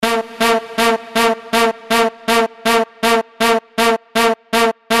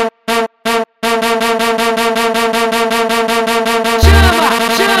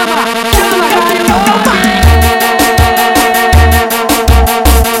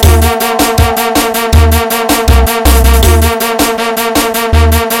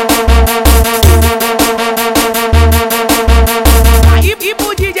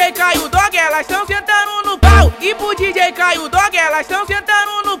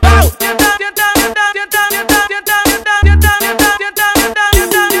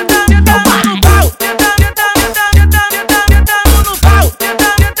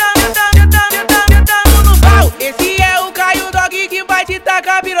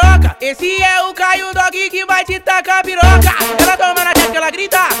piroca. Esse é o Caio Doog que vai te tacar piroca. Ela toma na testa, ela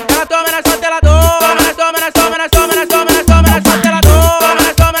grita. Ela toma na sua telador. Toma na toma na toma na toma na toma na toma na sua telador. Toma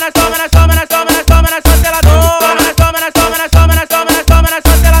na toma na toma na toma na toma na toma na sua telador. Toma na toma na toma na toma na toma na toma na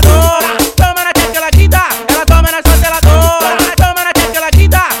sua telador. Toma na testa, ela grita. Ela toma na sua telador. Toma na testa, ela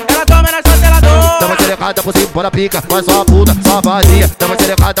grita. Ela toma na sua telador. Dá uma xerecada por cima, bora pica, faz só a puta, só vadia. Dá uma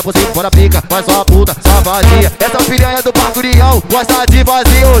xerecada por cima, bora pica, faz só a puta, só vadia. Essa piranha do Bacurião gosta de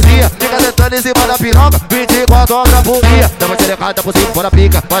fazer orgia. Fica sentando em cima da piroca, 24 horas por dia. Dá uma xerecada por cima, bora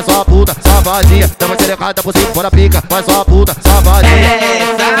pica, faz só a puta, só vadia. Dá uma xerecada por cima, bora pica, faz só a puta, só vadia.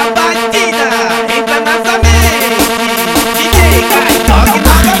 Essa batida entra na sua mente. DJ Caio Doog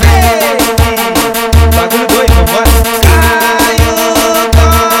novamente. Bagulho doido, vambora. Caio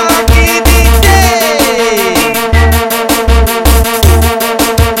Doog DJ.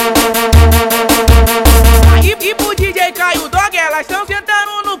 E pro DJ Caio Doog, elas tão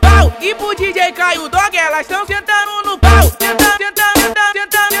sentando no pau. E pro DJ Caio Doog, elas tão sentando no pau. Sentando, sentando, sentando,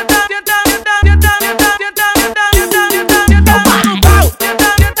 sentando, sentando, sentando, sentando, sentando, sentando, sentando, sentando, sentando no pau.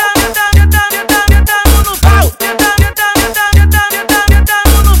 Sentando, sentando, sentando, sentando, sentando no pau. Sentando, sentando, sentando, sentando,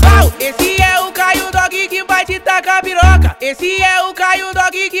 sentando no pau. Esse é o Caio Doog que vai te tacar piroca. Esse é o Caio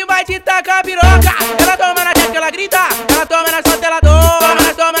Doog que vai te tacar piroca. Ela toma na testa, ela grita. Ela toma na sua telador. Toma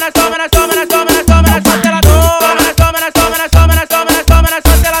na toma na toma na toma na toma na toma na sua telador. Toma na toma na toma na toma na toma na toma na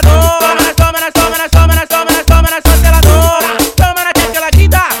sua telador. Toma na toma na toma na toma na toma na toma na sua telador. Toma na testa, ela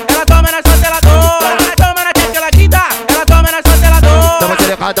grita. Ela toma na sua telador. Toma na testa, ela grita. Ela toma na sua telador. Dá uma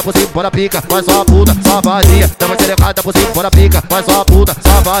xerecada por cima, bora pica, faz só a puta, só vadia. Dá uma xerecada por cima, bora pica, faz só a puta,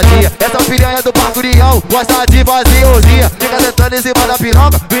 só vadia. Essa piranha do Bacurião gosta de fazer orgia. Fica sentando em cima da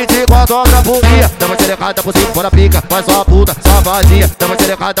piroca, 24 horas por dia. Dá uma xerecada por cima, bora pica, faz só a puta, só vadia. Dá uma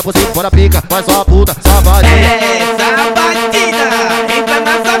xerecada por cima, bora pica, faz só a puta, só vadia. Essa batida entra